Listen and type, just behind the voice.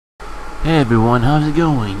Hey everyone, how's it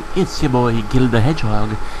going? It's your boy Guil the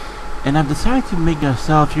Hedgehog, and I've decided to make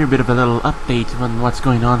myself here a bit of a little update on what's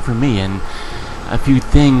going on for me and a few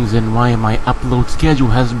things and why my upload schedule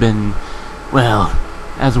has been, well,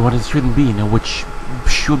 as what it shouldn't be, which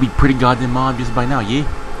should be pretty goddamn obvious by now, yeah?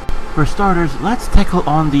 For starters, let's tackle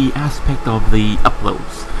on the aspect of the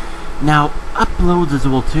uploads. Now, uploads as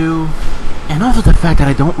well too, and also the fact that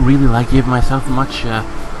I don't really like giving myself much,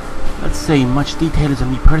 let's say, much details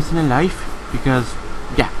on my personal life, because,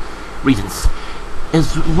 yeah, reasons,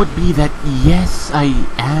 would be that, yes, I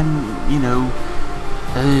am,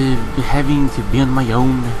 having to be on my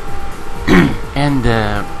own, and,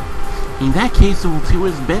 in that case, the two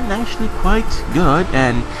has been actually quite good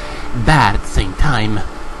and bad at the same time.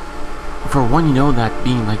 For one, that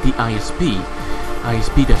being like the ISP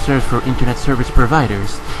that serves for internet service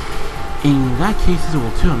providers. In that case as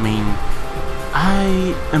well too,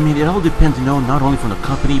 I mean, it all depends, not only from the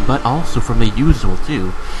company, but also from the user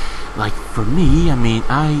too. Like, for me,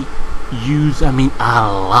 I use, a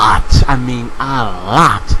lot of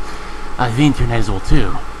the internet as well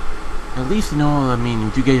too. At least,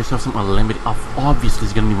 if you get yourself some unlimited, obviously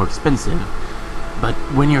it's gonna be more expensive. But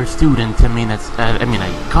when you're a student,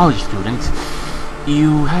 a college student,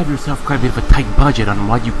 you have yourself quite a bit of a tight budget on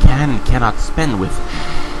what you can and cannot spend with.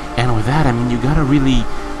 And with that, you gotta really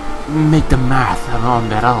make the math on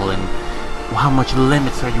that all, and how much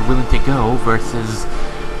limits are you willing to go versus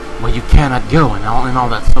where you cannot go, and all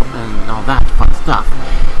that stuff, and all that fun stuff.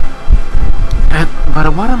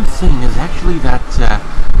 But what I'm saying is actually that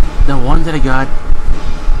the one that I got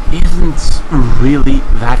isn't really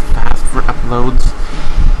that fast for uploads,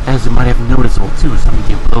 as you might have noticeable too. Some of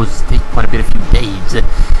the uploads take quite a bit, a few days,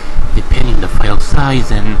 depending on the file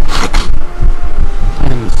size and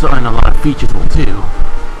a lot of features too.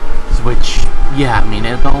 Which, yeah,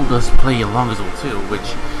 it all does play along as well too.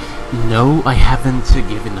 Which, no, I haven't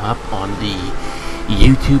given up on the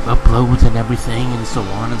YouTube uploads and everything, and so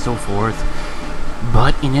on and so forth.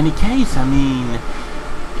 But in any case,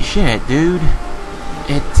 shit, dude.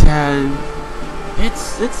 It's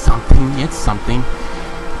something. It's something.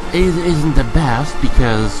 It isn't the best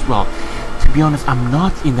because, well, to be honest, I'm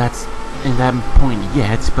not in that point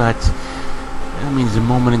yet. But there's a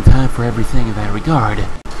moment in time for everything in that regard.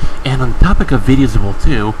 And on the topic of videos as well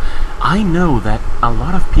too, I know that a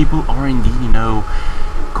lot of people are indeed,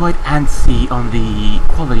 quite antsy on the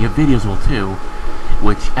quality of videos as well too.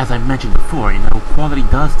 Which, as I mentioned before, quality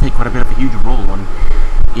does take quite a bit of a huge role on,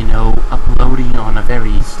 uploading on a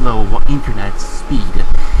very slow internet speed.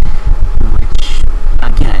 Which,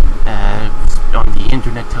 again, on the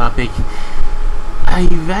internet topic,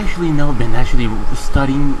 I've actually been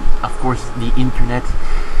studying, of course, the internet,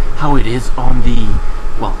 how it is on the,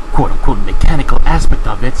 well, quote-unquote mechanical aspect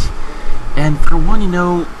of it. And for one,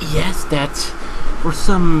 yes, that for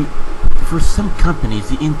some companies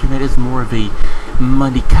the internet is more of a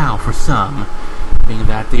money cow for some, being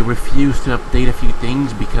that they refuse to update a few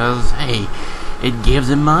things because, hey, it gives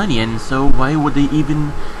them money, and so why would they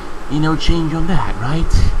even, change on that,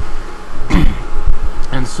 right?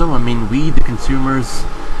 And so, we, the consumers,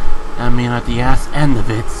 at the ass end of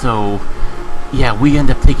it, so yeah, we end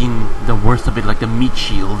up taking the worst of it, like the meat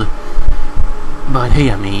shield. But hey,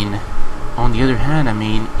 on the other hand,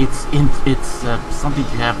 it's something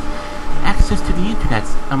to have access to the internet.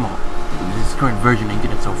 This current version of the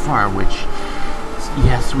internet so far, which,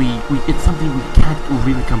 yes, it's something we can't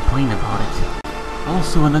really complain about it.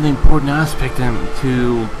 Also, another important aspect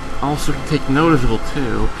to also take notice of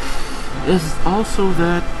too is also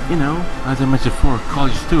that, as I mentioned before,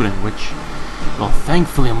 college student, which, well,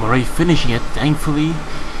 thankfully I'm already finishing it, thankfully,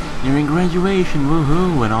 nearing graduation,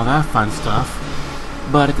 woohoo, and all that fun stuff.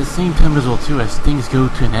 But at the same time as well too, as things go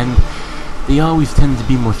to an end, they always tend to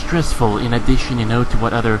be more stressful, in addition, to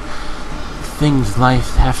what other things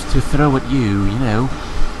life has to throw at you,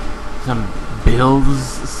 some bills,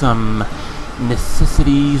 some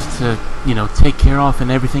necessities to, take care of,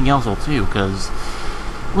 and everything else too, because,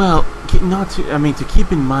 well, to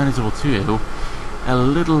keep in mind as well too, a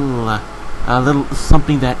little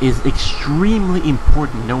something that is extremely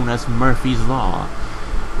important, known as Murphy's Law,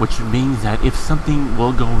 which means that if something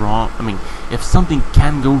will go wrong, if something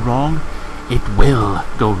can go wrong, it will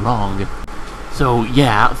go wrong. So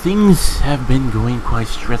yeah, things have been going quite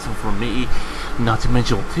stressful for me, not to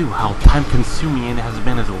mention too how time consuming it has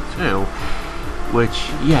been as well too, which,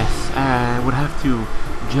 yes, I would have to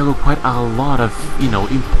juggle quite a lot of,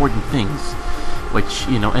 important things, which,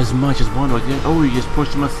 as much as one would get, oh, you just push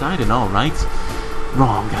them aside and all, right?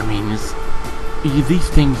 Wrong. These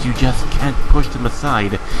things, you just can't push them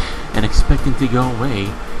aside and expect them to go away.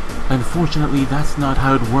 Unfortunately, that's not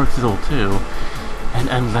how it works at all, too. And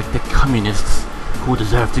unlike the communists who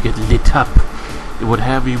deserve to get lit up, it would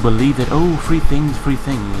have you believe that, oh, free things, free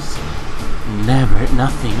things. Never,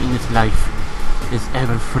 nothing in this life is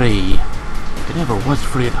ever free. It never was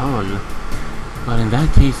free at all. But in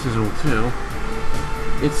that case as well, too,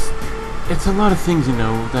 it's a lot of things,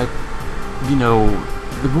 that,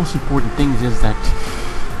 the most important things is that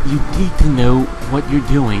you need to know what you're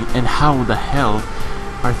doing and how the hell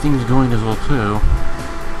are things going as well, too.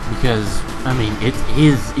 Because, it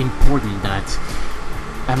is important that,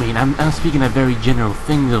 I'm speaking of very general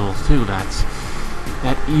things as well, too,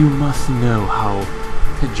 that you must know how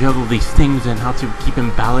to juggle these things and how to keep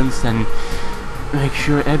them balanced and make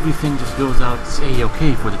sure everything just goes out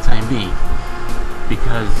A-okay for the time being.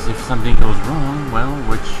 Because if something goes wrong, well,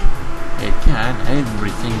 which it can,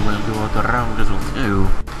 everything will go out wrong as well too.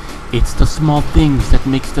 It's the small things that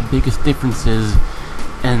makes the biggest differences,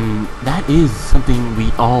 and that is something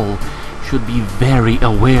we all should be very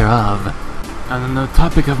aware of. And on the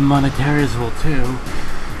topic of monetary as well too,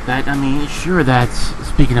 that, sure that,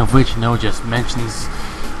 speaking of which, just mentions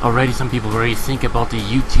already some people already think about the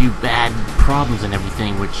YouTube ad problems and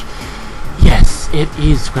everything, which, yes, it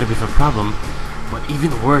is quite a bit of a problem. But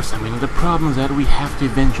even worse, the problems that we have to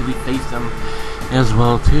eventually face them as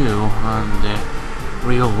well too, on the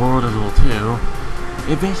real world as well too.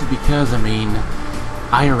 Eventually because,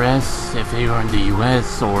 IRS, if they are in the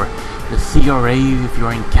US, or the CRA if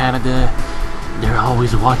you're in Canada, they're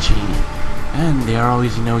always watching. And they are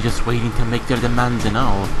always, just waiting to make their demands and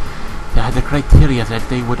all. They had the criteria that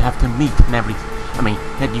they would have to meet and everything.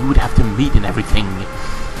 That you would have to meet and everything.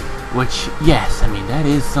 Which, yes, that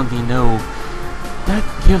is something, that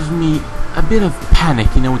gives me a bit of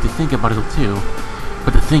panic, to think about it too.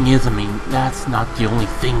 But the thing is, that's not the only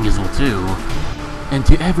thing as well too. And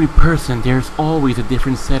to every person, there's always a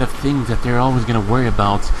different set of things that they're always gonna worry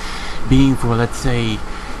about. Being for, let's say,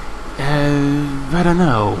 I don't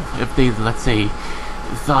know, if they, let's say,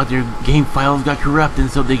 thought their game files got corrupted,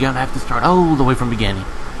 and so they're gonna have to start all the way from the beginning.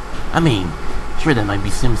 Sure, that might be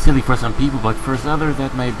silly for some people, but for others,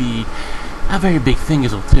 that might be a very big thing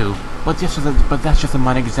as well too. But that's just a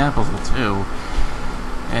minor example as well too.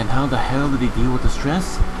 And how the hell do they deal with the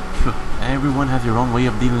stress? Everyone has their own way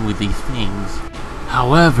of dealing with these things.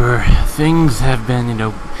 However, things have been,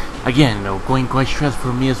 again, going quite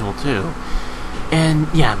stressful for me as well too. And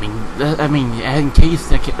yeah, in case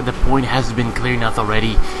the point has been clear enough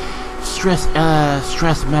already, stress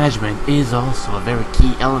management is also a very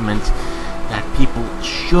key element that people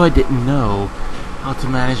should know how to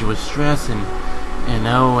manage with stress and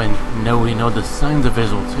know the signs of it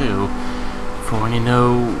as well too. For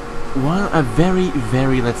a very,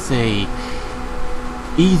 very, let's say,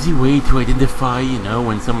 easy way to identify,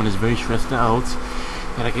 when someone is very stressed out,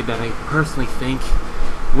 that I personally think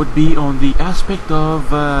would be on the aspect of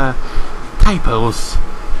typos.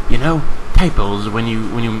 Typos when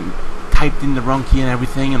you typed in the wrong key and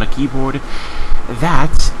everything on a keyboard.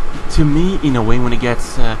 That, to me, in a way, when it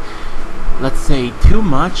gets let's say too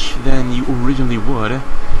much than you originally would,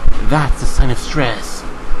 that's a sign of stress.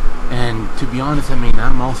 And to be honest,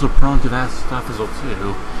 I'm also prone to that stuff as well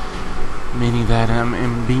too. Meaning that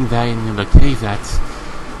in being that in the case that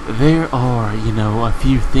there are, a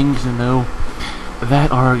few things,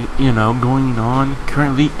 that are, going on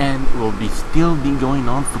currently and will be still be going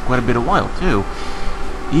on for quite a bit of while too.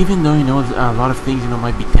 Even though, a lot of things,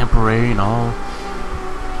 might be temporary and all.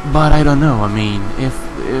 But I don't know,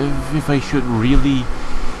 if I should really,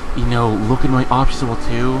 look at my options well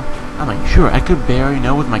too, sure, I could bear,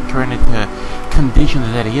 with my current conditions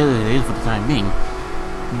that it is for the time being.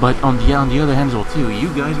 But on the other hand as well too, you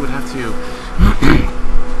guys would have to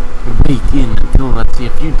wait until, let's say, a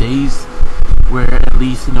few days, where at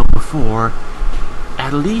least, before,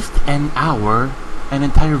 at least an hour, an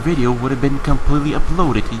entire video would have been completely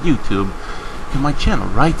uploaded to YouTube, to my channel,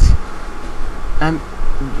 right? And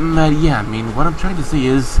yeah, what I'm trying to say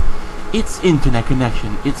is, it's internet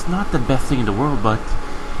connection. It's not the best thing in the world, but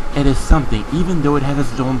it is something, even though it has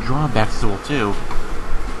its own drawbacks as well too.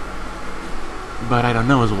 But I don't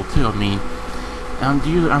know as well too.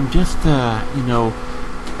 I'm just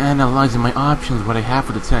analyzing my options, what I have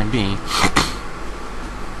for the time being,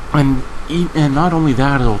 and not only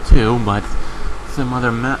that as well too, but some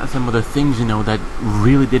other things that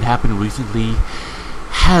really did happen recently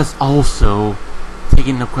has also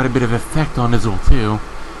taken quite a bit of effect on as well too.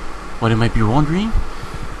 What you might be wondering?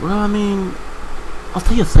 Well, I'll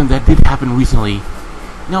tell you something that did happen recently.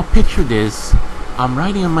 Now picture this: I'm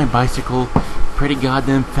riding on my bicycle pretty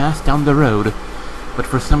goddamn fast down the road, but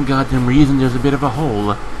for some goddamn reason there's a bit of a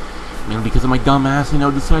hole. Mainly because of my dumb ass,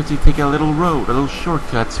 decided to take a little road, a little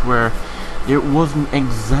shortcut where there wasn't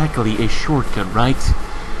exactly a shortcut, right?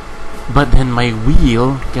 But then my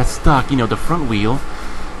wheel got stuck, the front wheel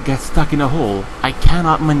got stuck in a hole. I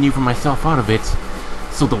cannot maneuver myself out of it,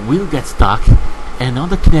 so the wheel gets stuck, and all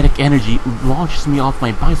the kinetic energy launches me off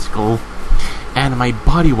my bicycle, and my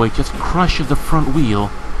body weight just crushes the front wheel.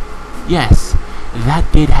 Yes,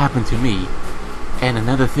 that did happen to me. And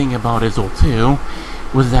another thing about it too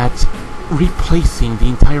was that replacing the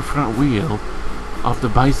entire front wheel of the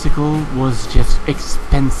bicycle was just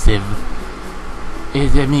expensive.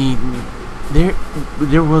 I mean,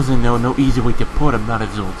 there wasn't no easy way to put about it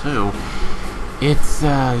too. It's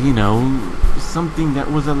something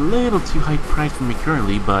that was a little too high priced for me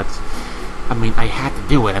currently, but I mean, I had to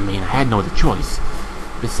do it. I mean, I had no other choice.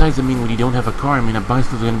 Besides, I mean, when you don't have a car, I mean, a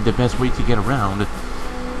bicycle is going to be the best way to get around.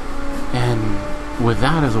 And with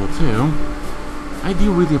that as well too, I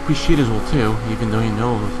do really appreciate as well too, even though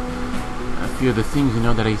a few of the things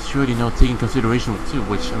that I should take in consideration too,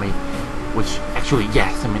 which actually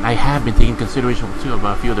yes, I mean, I have been taking consideration too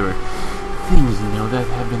about a few other things that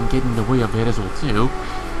have been getting in the way of it as well too.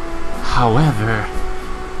 However,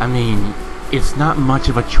 I mean, it's not much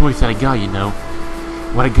of a choice that I got.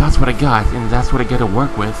 What I got's what I got, and that's what I got to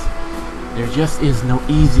work with. There just is no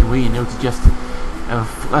easy way, to just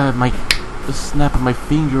the snap of my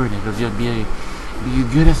finger and it'll just be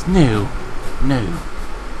good as new. No,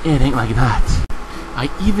 it ain't like that. I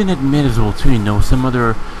even admit as well too, some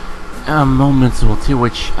other moments as well too,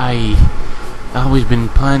 which I always been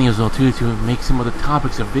planning as well too to make some of the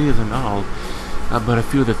topics of videos and all, but a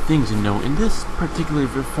few of the things in this particular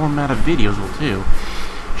format of videos well too.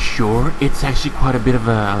 Sure, it's actually quite a bit of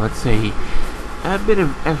let's say, a bit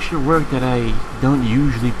of extra work that I don't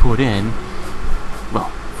usually put in. Well,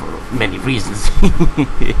 for many reasons.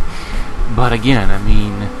 But again, I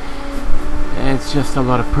mean, it's just a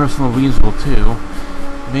lot of personal reasons too.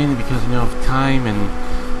 Mainly because of time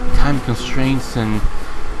constraints and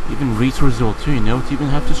even resources too. To even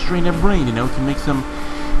have to strain a brain, to make some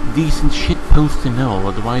decent shit posts and all.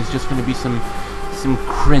 Otherwise, it's just gonna be some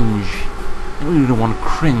cringe. And we don't want to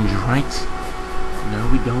cringe, right? No,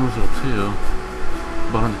 we don't as well too.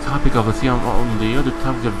 But on the topic of, let's see, on the other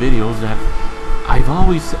topics of videos that I've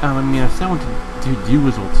always, I've said to do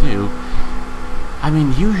as well too. I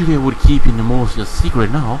mean, usually I would keep the most a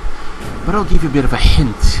secret now, but I'll give you a bit of a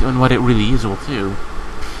hint on what it really is all too.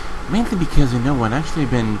 Mainly because I've actually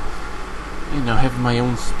been, having my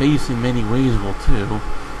own space in many ways well too,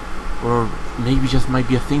 or maybe just might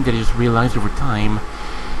be a thing that I just realized over time.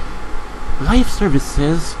 Live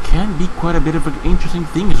services can be quite a bit of an interesting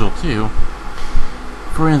thing as well too.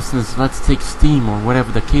 For instance, let's take Steam or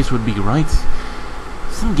whatever the case would be, right?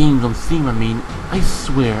 Some games on Steam, I mean, I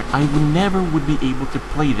swear I never would be able to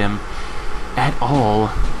play them at all.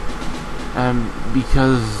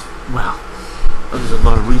 Because, well, there's a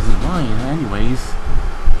lot of reasons why, anyways.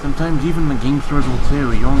 Sometimes even the game stores will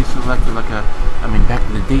too, you only select back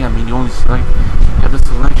in the day, you only have a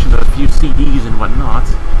selection of a few CDs and whatnot.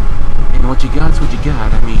 And what you got's what you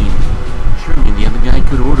got. Sure, the other guy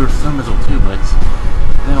could order some as well too, but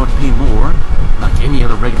that would pay more, like any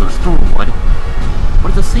other regular store would.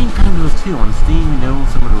 But at the same time, those too, on Steam,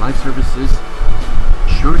 some of the live services,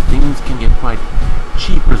 sure, things can get quite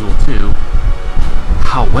cheap as well too.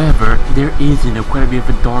 However, there is, quite a bit of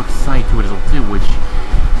a dark side to it as well too, which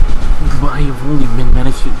I have only been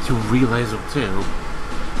managed to realize as well too.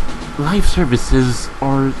 Live services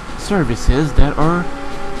are services that are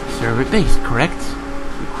server-based, correct?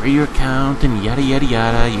 You create your account and yada yada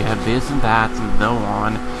yada, you have this and that and so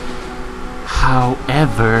on.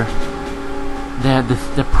 However,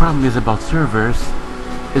 the problem is about servers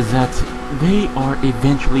is that they are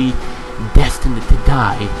eventually destined to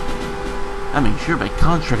die. Sure, by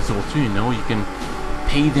contracts as well too, you can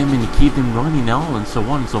pay them and keep them running all and so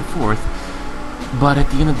on and so forth. But at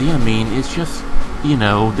the end of the day, it's just,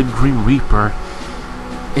 the Grim Reaper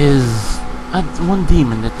is one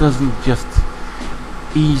demon that doesn't just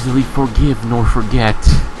easily forgive nor forget.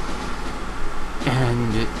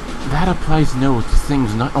 And that applies to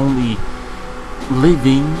things not only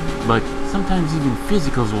living, but sometimes even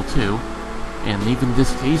physical as well too. And even in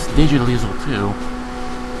this case, digitally as well too.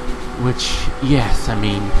 Which, yes,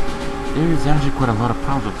 there is actually quite a lot of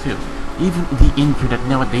problems too. Even the internet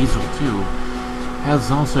nowadays as well too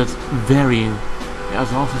has also very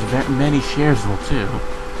many shares as well too.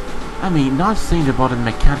 Not saying about the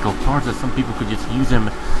mechanical parts that some people could just use them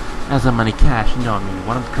as a money cash. No,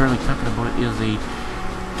 what I'm currently talking about is a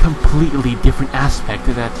completely different aspect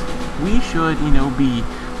that we should, be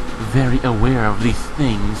very aware of these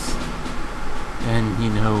things. And,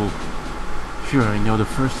 sure, you know, the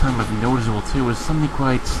first time I've noticed it too was something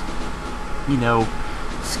quite, you know,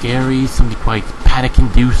 scary, something quite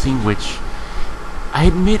panic-inducing, which I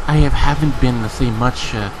admit I haven't been, let's say,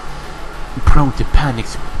 much prone to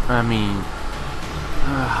panics. I mean,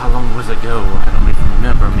 how long was it ago? I don't even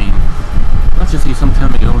remember. I mean, let's just say some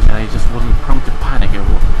time ago that I just wasn't prone to panic.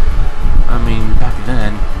 I mean, back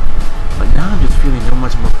then. But now I'm just feeling so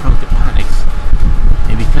much more prone to panics.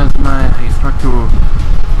 And because I start to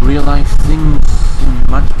realize things in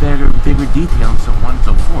much bigger detail and so on and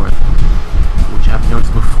so forth, which I've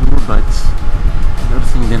noticed before, but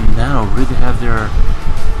noticing them now really have their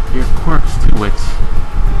quirks to it.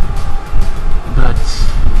 But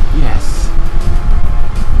yes,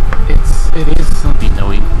 it is something though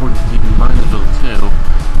important to keep in mind as well too.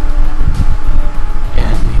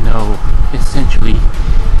 And you know, essentially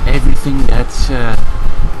everything that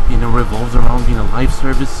you know revolves around live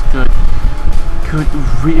service could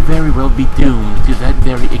very well be doomed to that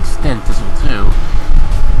very extent as well too.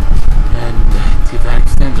 And to that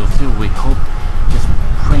extent as well too, we hope, just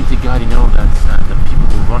pray to God, you know, that the people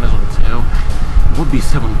who run as well too would be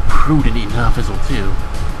someone prudent enough as well too.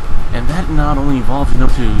 And that not only involves, you know,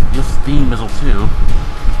 to just Steam as well too,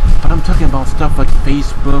 but I'm talking about stuff like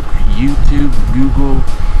Facebook, YouTube, Google,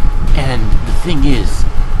 and the thing is,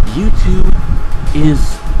 YouTube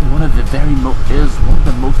is one of the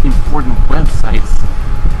most important websites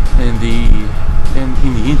in the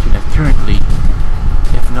internet currently,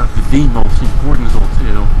 if not the most important as well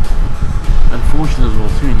too. Unfortunately as well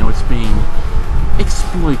too, you know, it's being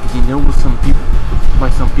exploited, you know, by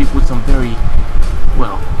some people with some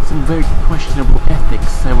very questionable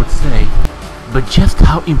ethics, I would say. But just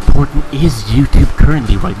how important is YouTube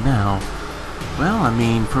currently right now? Well, I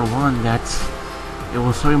mean, for one, it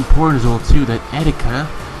was so important as well too that Etika,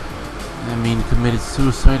 I mean, committed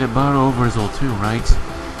suicide about over as well too, right?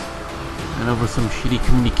 And over some shitty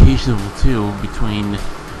communication as well too between,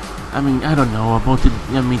 I mean, I don't know about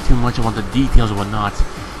too much about the details or whatnot.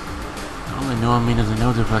 All I know, I mean, is I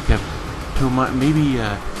know there's like too much, maybe,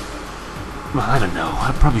 well, I don't know.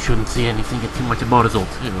 I probably shouldn't say anything too much about as well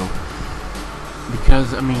too,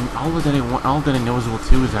 because I mean, all that I know as well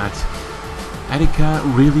too is that Etika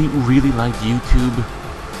really liked YouTube,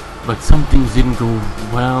 but some things didn't go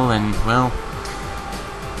well, and well,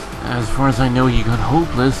 as far as I know, he got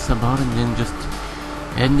hopeless about it and then just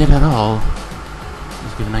ended it all.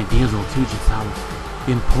 Just give an idea as well too, just how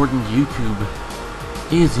important YouTube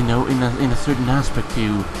is, you know, in a certain aspect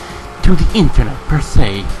to the internet per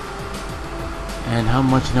se, and how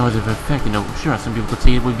much, you know, it affect, you know, sure, some people could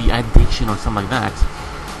say it would be addiction or something like that.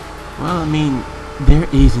 Well, I mean, there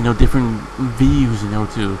is, you know, different views, you know,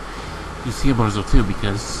 to see about it too,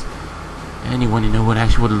 because anyone, you know, would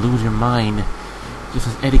lose your mind, just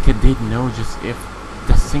as Etika did, you know, just if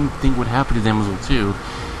the same thing would happen to them as well too,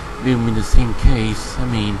 even in the same case. I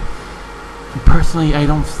mean, personally, I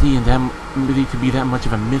don't see them really to be that much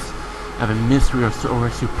of a mystery or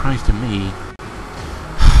a surprise to me.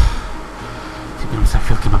 To be honest, I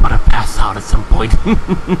feel like I'm about to pass out at some point.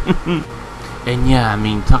 And yeah, I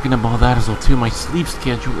mean, talking about that as well too, my sleep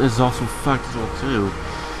schedule is also fucked as well too.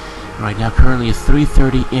 Right now, currently it's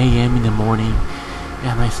 3:30 a.m. in the morning,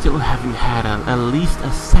 and I still haven't had at least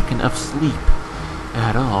a second of sleep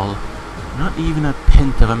at all. Not even a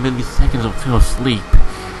tenth of a millisecond or two of sleep.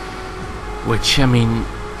 Which, I mean,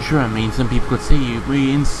 sure, I mean, some people could say you're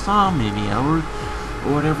insomnia or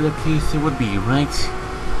whatever the case it would be, right?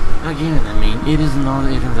 Again, I mean, it isn't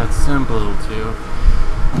that simple too.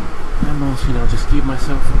 I'm also, you know, just keep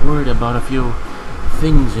myself worried about a few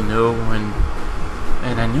things, you know,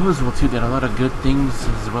 and I know as well too that a lot of good things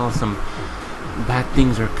as well as some bad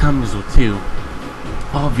things are coming as well too.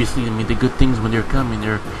 Obviously, I mean, the good things when they're coming,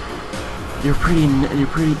 they're pretty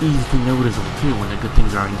easy to notice as well too when the good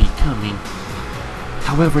things are indeed coming.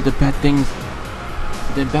 However, the bad things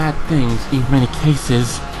in many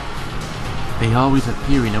cases, they always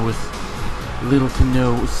appear, you know, with little to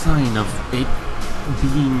no sign of it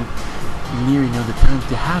being near, you know, the time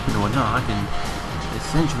to happen or not. And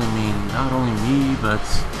essentially, I mean, not only me, but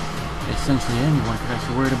essentially anyone could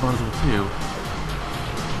actually worry about as well too.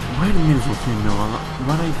 Wait a minute or two, you know,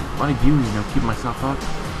 what I do, you know, keep myself up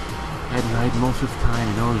at night most of the time,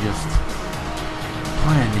 you know, just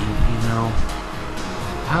planning, you know,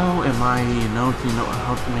 how am I, you know,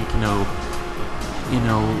 how to make,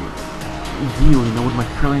 deal, you know, with my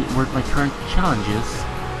current challenges,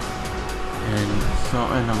 and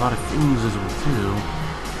a lot of things as well too.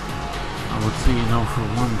 I would say, you know, for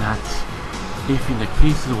one, that if in the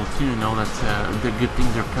case as well too, you know, that the good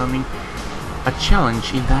things are coming, a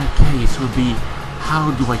challenge in that case would be,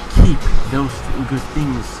 how do I keep those good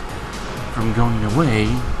things from going away.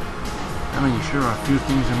 I mean, sure, a few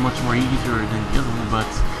things are much more easier than the other, but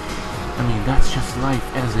I mean, that's just life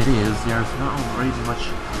as it is. There's not really much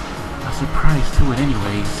a surprise to it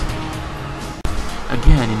anyways.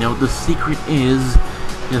 Again, the secret is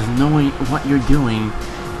knowing what you're doing,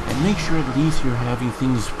 and make sure at least you're having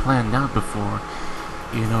things planned out before,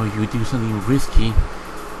 you do something risky.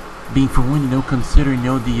 Being for one, consider,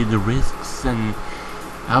 the risks and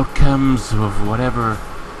outcomes of whatever,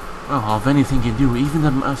 of anything you do, even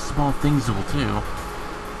the small things will too.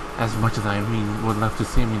 As much as I would love to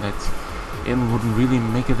say that it wouldn't really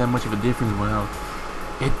make it that much of a difference, well,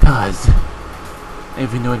 it does.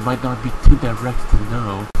 Even though it might not be too direct to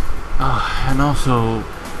know. And also,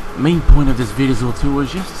 main point of this video as well too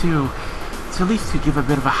was just to at least to give a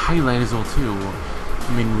bit of a highlight as well too.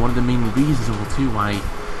 I mean, one of the main reasons as well too why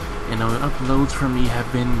uploads for me have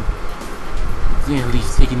been at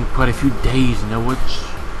least taking quite a few days, which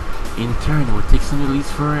in turn it would take some at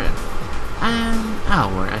least for an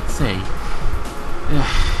hour, I'd say.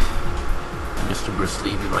 I'm just super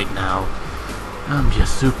sleepy right now. I'm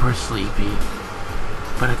just super sleepy.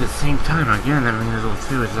 But at the same time, again, as well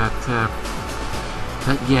too, is that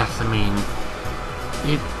yes,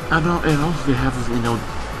 it also has,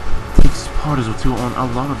 takes part as well too on a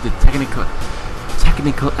lot of the technical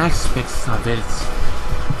aspects of it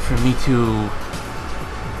for me to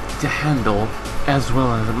handle, as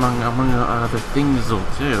well as among other things as well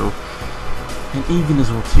too, and even as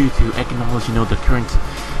well too to acknowledge the current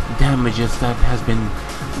damages that has been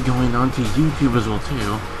going on to YouTube as well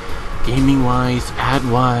too, gaming wise, ad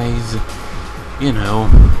wise,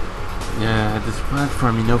 this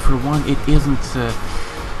platform, for one, it isn't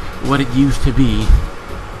what it used to be.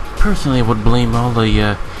 Personally, I would blame all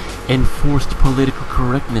the enforced political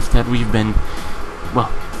correctness that we've been,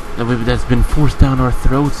 that's been forced down our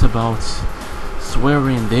throats about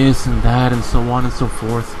swearing this and that and so on and so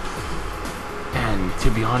forth. And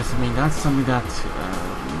to be honest, that's something that,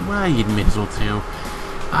 I admit as well too,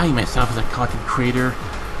 I myself as a content creator,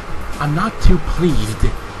 I'm not too pleased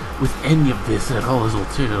with any of this at all as well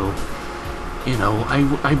too.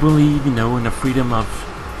 I believe, in the freedom of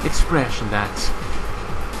expression that,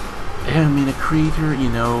 a creator,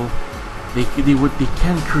 they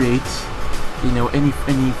can create, any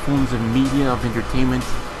forms of media, of entertainment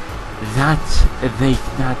that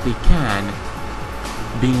they can.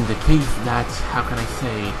 Being the case that, how can I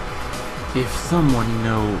say, if someone,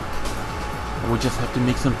 would just have to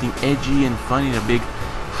make something edgy and funny in a big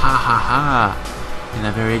ha ha ha in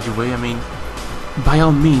a very edgy way, by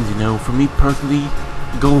all means, for me personally,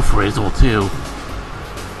 go for it as well too.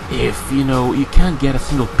 If, you can't get a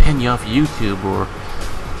single penny off YouTube or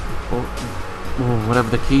whatever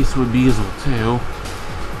the case would be as well too,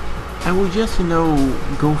 I would just,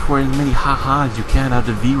 go for as many ha-ha as you can out of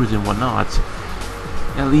the viewers and whatnot.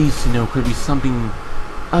 At least, could be something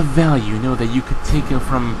of value, that you could take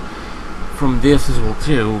from this as well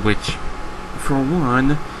too, which, for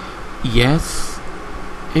one, yes,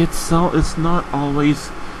 it's not always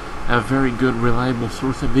a very good, reliable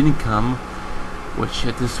source of income, which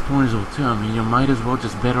at this point as well too, you might as well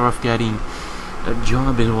just better off getting a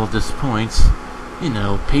job as well at this point,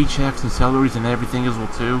 paychecks and salaries and everything as well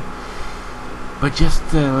too. But just,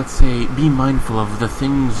 let's say, be mindful of the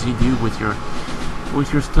things you do with your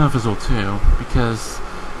stuff as well too, because,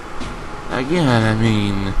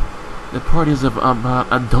 again, the part is about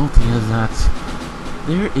adulting is that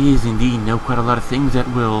there is indeed, quite a lot of things that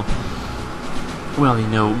will,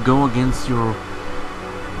 go against you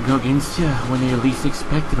when you least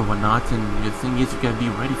expect it or whatnot, and the thing is, you gotta be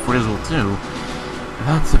ready for it as well too.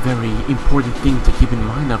 That's a very important thing to keep in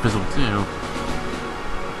mind of as well too.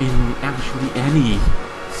 In actually any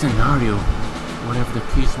scenario, whatever the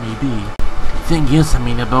case may be. Thing is,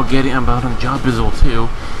 about getting about a job as well too,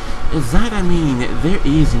 is that, there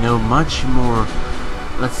is, much more,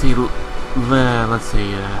 let's say,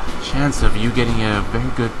 chance of you getting a very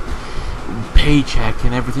good paycheck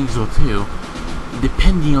and everything as well too,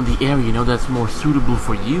 depending on the area, that's more suitable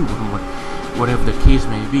for you, whatever the case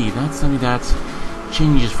may be. That's something that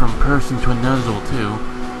changes from person to another as well too.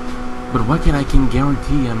 But what I can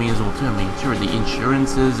guarantee, as well too, sure, the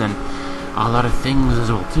insurances and a lot of things as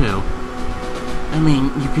well too.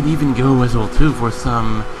 You could even go as well too for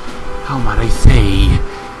some, how might I say,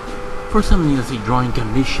 for some, let's say, drawing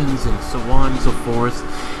commissions and so on and so forth,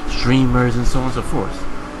 streamers and so on and so forth.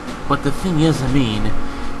 But the thing is,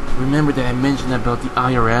 remember that I mentioned about the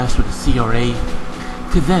IRS or the CRA?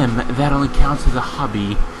 To them, that only counts as a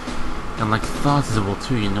hobby, and like thoughts as well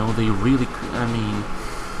too, they really,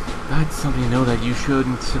 that's something, that you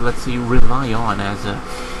shouldn't, let's say, rely on as a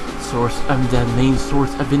that main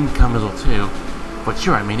source of income as well too. But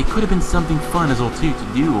sure, I mean, it could have been something fun as well too to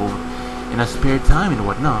do in a spare time and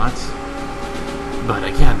whatnot. But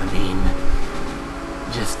again, I mean,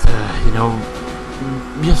 just a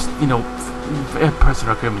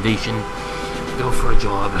personal recommendation: go for a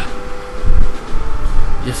job.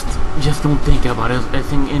 Just don't think about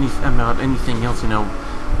anything else,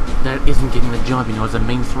 that isn't getting the job, as a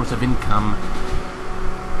main source of income.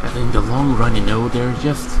 And in the long run, there's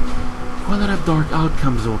just quite a lot of dark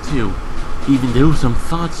outcomes though too. Even though some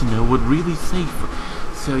thoughts, would really say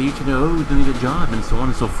so you don't need a job and so on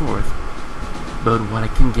and so forth. But what I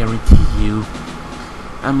can guarantee you,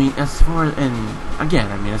 I mean, as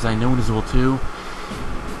I know as well too,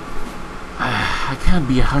 I can't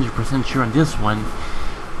be 100% sure on this one,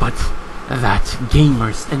 but that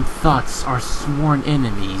gamers and thoughts are sworn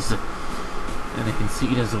enemies. And I can see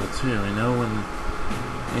it as well too, and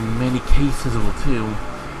in many cases as well too,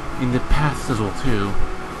 in the past as well too.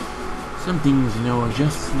 Some things, are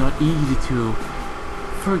just not easy to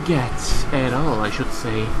forget at all, I should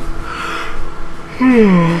say.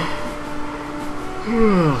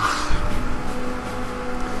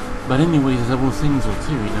 But anyways, there were things as well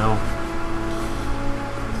too,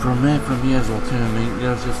 From me as well too, I mean,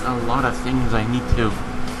 there's just a lot of things I need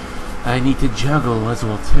to juggle as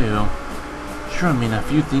well too. Sure, I mean, a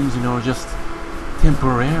few things, are just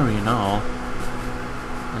temporary and all.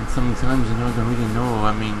 And sometimes, I don't really know,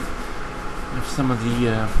 I mean, if some of the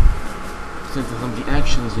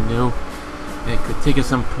actions, that could take at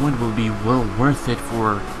some point will be well worth it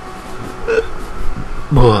for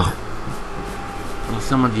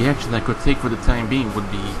some of the action I could take for the time being would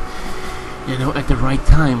be, at the right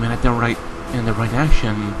time and the right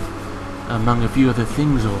action, among a few other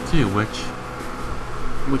things or too, which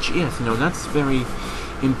yes, that's very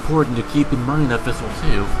important to keep in mind of as well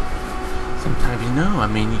too. Sometimes, I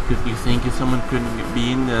mean, you think if someone could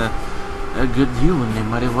be in a good deal, and they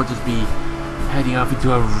might as well just be heading off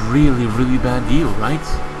into a really, really bad deal, right?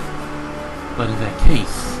 But in that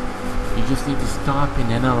case, you just need to stop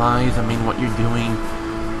and analyze, I mean, what you're doing,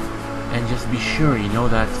 and just be sure,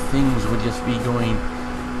 that things would just be going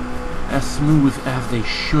as smooth as they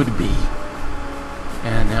should be.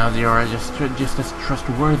 And now they are just as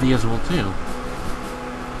trustworthy as well, too.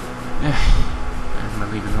 I'm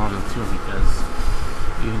gonna leave it all too, because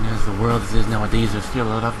even as the world is nowadays, there's still a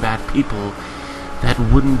lot of bad people that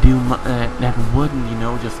wouldn't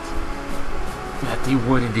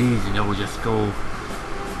just go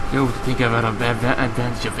to think about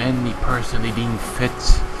advantage of any person they deem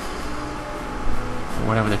fit, or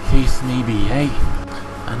whatever the case may be, eh?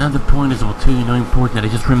 Another point as well too, important that I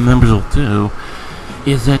just remembered as well too,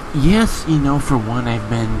 is that yes, for one, I've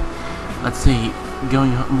been, let's say,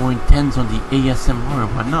 going more intense on the ASMR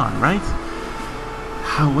and whatnot, right?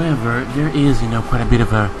 However, there is, quite a bit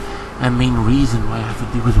of a main reason why I have to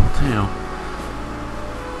do it all too.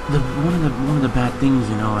 One of the bad things,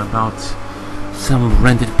 about some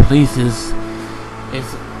rented places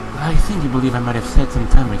is, I believe I might have said some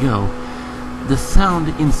time ago, the sound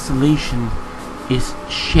insulation is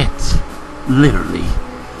shit, literally.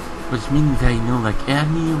 Which means that, like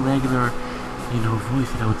any regular,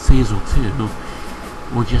 voice that I would say as well too,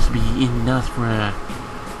 would just be enough for a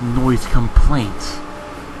noise complaint.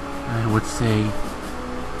 I would say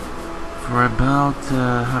for about,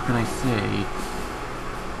 how can I say,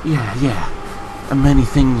 many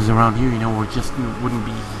things around here, wouldn't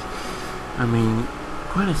be, I mean,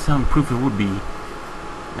 quite a soundproof it would be.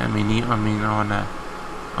 I mean, on the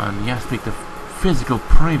aspect of physical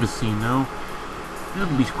privacy, that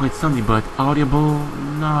would be quite something, but audible,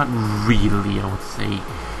 not really, I would say.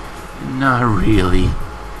 Not really.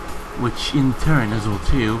 Which in turn as well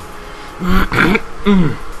too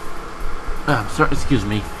sorry, excuse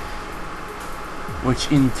me.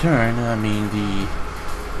 Which in turn,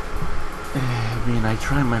 I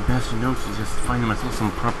try my best, to just find myself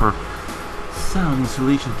some proper sound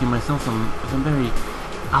insulation, give myself some very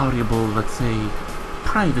audible, let's say,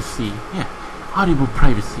 privacy. Yeah, audible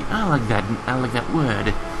privacy. I like that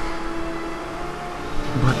word.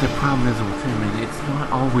 But the problem is, well too, it's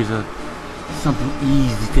not always something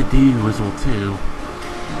easy to do as well too.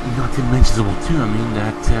 Not to mention as well too,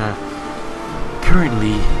 that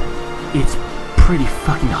currently it's pretty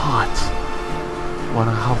fucking hot.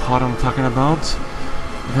 Wanna how hot I'm talking about?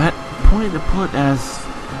 That point to put as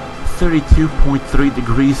 32.3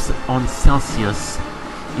 degrees on Celsius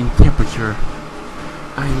in temperature.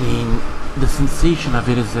 The sensation of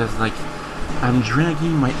it is as like I'm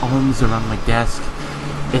dragging my arms around my desk,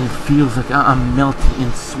 and it feels like I'm melting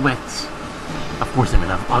in sweat. Of course,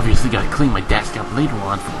 I've obviously got to clean my desk up later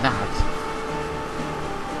on for that.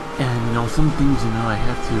 some things, I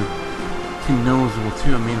have to know as well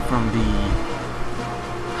too. I mean, from the,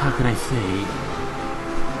 how can I say,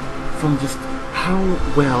 from just how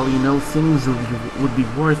well, things would be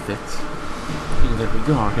worth it in that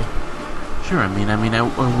regard. Sure, I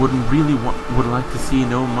wouldn't really would like to see,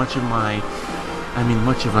 much of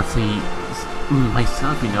let's say,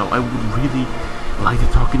 myself, I would really like to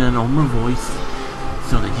talk in a normal voice,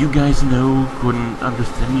 so that you guys, couldn't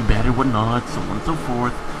understand me better, whatnot, so on and so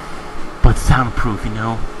forth. But soundproof,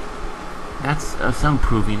 that's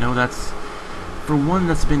soundproof, that's, for one,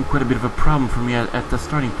 that's been quite a bit of a problem for me at the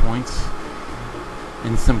starting points,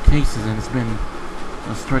 in some cases, and it's been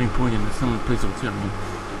a starting point in some places too.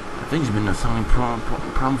 I think it's been a sounding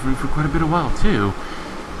problem for me for quite a bit of while too.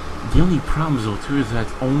 The only problem though too is that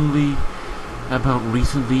only about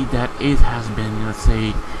recently that it has been, let's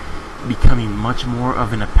say, becoming much more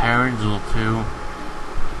of an apparent though too.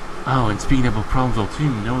 Oh, and speaking about problems though too,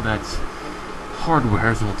 that hardware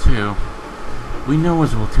as well too. We know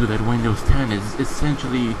as well too that Windows 10 is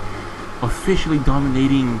essentially officially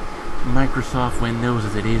dominating Microsoft Windows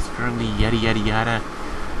as it is currently, yada yada yada.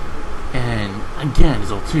 And again as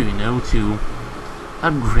well too, to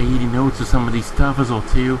upgrade, to some of these stuff as well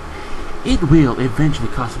too, it will eventually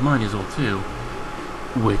cost money as well too.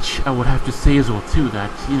 Which I would have to say as well too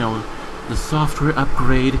that, the software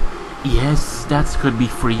upgrade, yes, that could be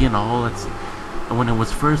free and all, that's when it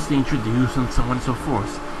was first introduced and so on and so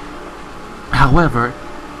forth. However,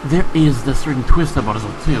 there is the certain twist about it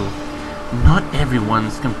all too. Not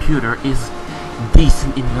everyone's computer is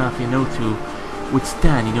decent enough, to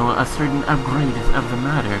withstand, a certain upgrade of the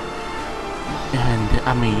matter. And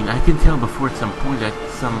I can tell before at some point that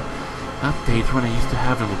some updates when I used to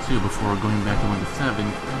have level 2 before going back to Windows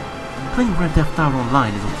 7, playing Red Theft Auto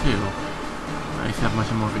Online level 2, I used to have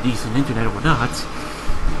much more of a decent internet or whatnot,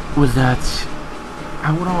 was that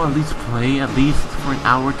I would at least play at least for an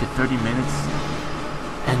hour to 30 minutes,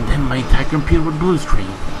 and then my entire computer would blue screen.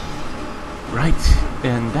 Right?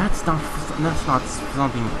 And that's not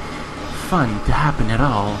something fun to happen at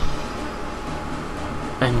all.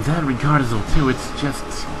 And in that regard as well too, it's just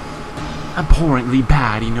abhorrently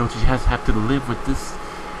bad, to just have to live with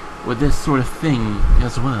this sort of thing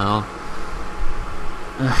as well.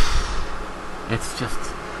 It's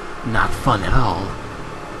just not fun at all,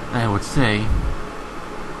 I would say.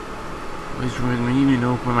 I was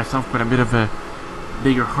really, for myself quite a bit of a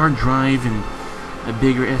bigger hard drive and a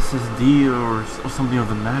bigger SSD or something of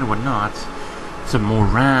the matter, whatnot. Some more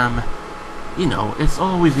RAM. It's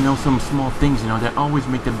always, some small things, that always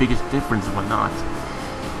make the biggest difference and whatnot.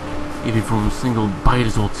 Even from a single byte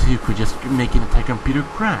as well too could just make an entire computer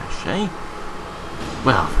crash, eh?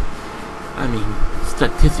 Well,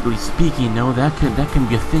 statistically speaking, that can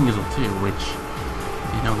be a thing as well too, which,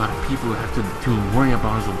 a lot of people have to worry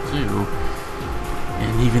about as well too.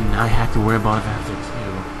 And even I have to worry about it as well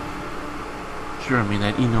too. Sure,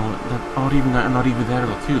 that, that not even that as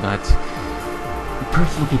well too, that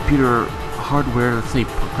personal computer hardware, let's say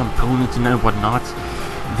components and whatnot,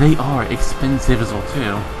 they are expensive as well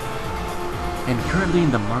too. And currently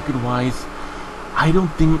in the market-wise, I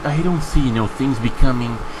don't see, things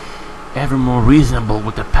becoming ever more reasonable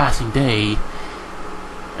with the passing day.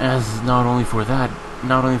 As not only for,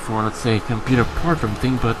 let's say, computer program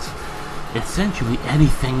thing, but essentially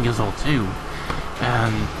anything as well too.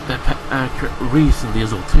 And recently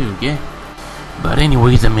as well too, yeah. But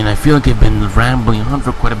anyways, I feel like I've been rambling on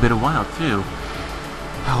for quite a bit of while too.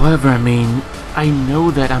 However, I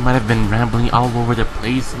know that I might have been rambling all over the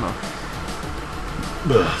place.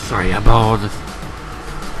 Sorry about this.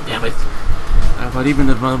 Damn it. About even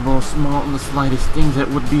the most small and the slightest things that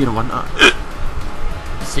would be and whatnot.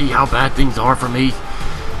 See how bad things are for me.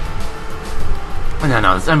 No,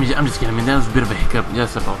 I'm just kidding. That was a bit of a hiccup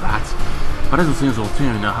just about that. But as I was saying as well too,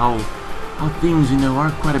 how things,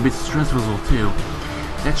 are quite a bit stressful as well too.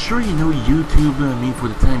 That's sure, YouTube, for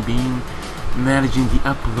the time being, managing the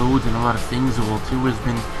uploads and a lot of things as well too has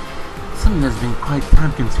been something that's been quite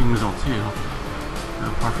time consuming as well too.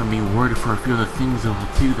 Apart from being worried for a few other things as well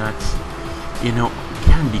too that,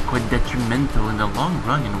 can be quite detrimental in the long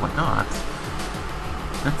run and whatnot.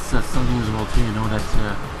 That's something as well too,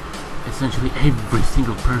 that essentially every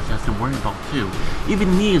single person has to worry about too.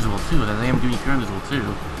 Even me as well too, that I am doing currently as well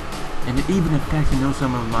too. And it even affects,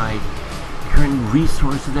 some of my current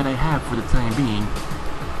resources that I have for the time being.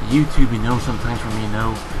 YouTube, sometimes for me,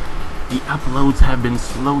 the uploads have been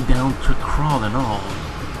slowed down to a crawl and all.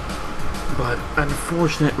 But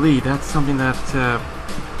unfortunately, that's something that,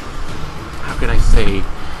 how can I say?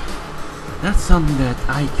 That's something that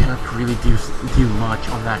I can't really do much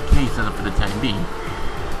on that case as of for the time being.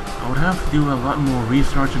 I would have to do a lot more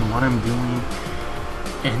research on what I'm doing,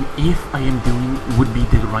 and if I am doing would be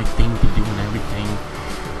the right thing to do and everything.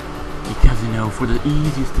 Because, you know, for the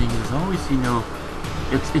easiest thing, it's always, you know,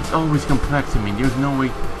 it's always complex. I mean, there's no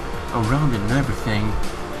way around it and everything.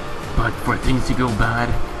 But for things to go bad,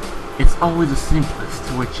 it's always the simplest,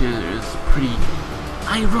 which is pretty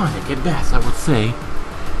ironic at best, I would say.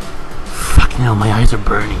 Fucking hell, my eyes are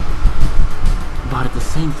burning. But at the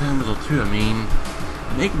same time, as well, too, I mean,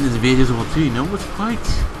 making this video as well, too, you know, was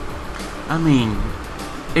quite, I mean,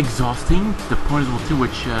 exhausting. The point as well, too,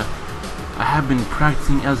 which I have been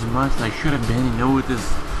practicing as much as I should have been, you know, with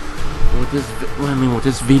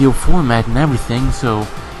this video format and everything. So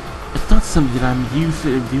it's not something that I'm used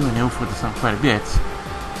to doing, you know, for this quite a bit.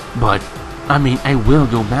 But I mean, I will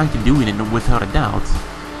go back to doing it without a doubt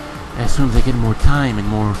as soon as I get more time and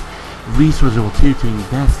more resources too to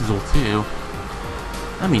invest as well too.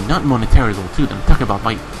 I mean, not monetary as well too. I'm talking about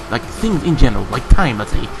like things in general, like time.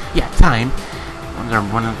 Let's say, yeah, time.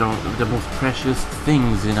 One of the most precious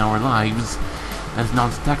things in our lives, as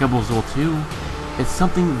non-stackable as well too. It's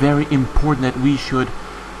something very important that we should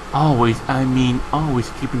always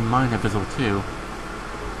keep in mind of as well too.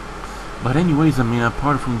 But anyways, I mean,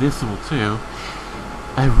 apart from this as well too,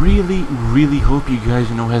 I really hope you guys,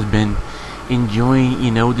 you know, has been enjoying,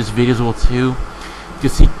 you know, this video as well too. To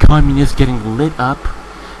see communists getting lit up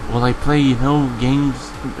while I play, you know,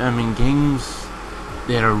 games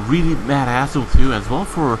that are really badass too, as well,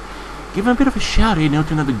 for giving a bit of a shout, you know,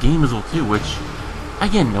 to another game as well too, which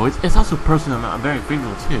again, no, it's also personal. I'm very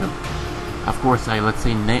grateful too. Of course, I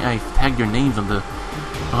tagged your names on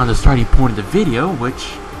the starting point of the video,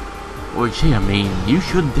 which hey, I mean, you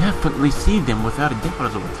should definitely see them without a doubt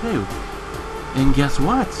as well too. And guess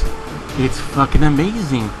what? It's fucking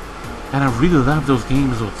amazing, and I really love those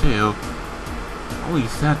games as well too. Only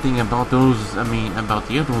sad thing about those, about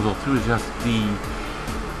the other ones as well too, is just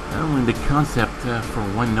the concept for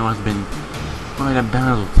one, you know, has been quite a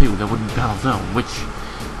battle too. That would be Battle Zone, which,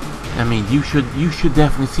 I mean, you should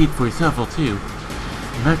definitely see it for yourself too.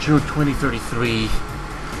 Metro 2033,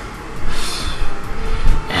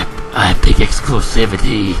 epic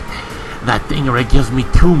exclusivity. That thing already gives me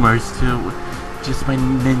tumors to just by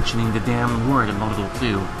mentioning the damn word model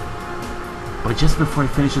too. But just before I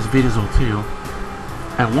finish this video too,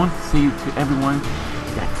 I want to say to everyone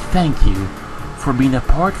that thank you for being a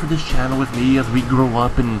part for this channel with me as we grow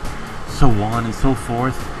up and so on and so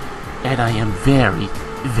forth. And I am very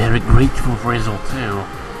grateful for it all too.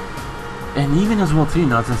 And even as well too, you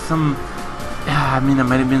know, since I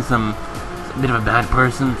might have been a bit of a bad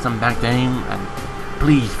person some back then, and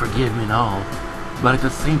please forgive me and all. But at the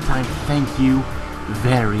same time, thank you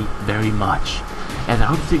very much. And I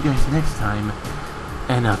hope to see you guys next time.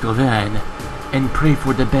 And until then, and pray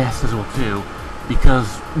for the best as well too,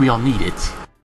 because we all need it.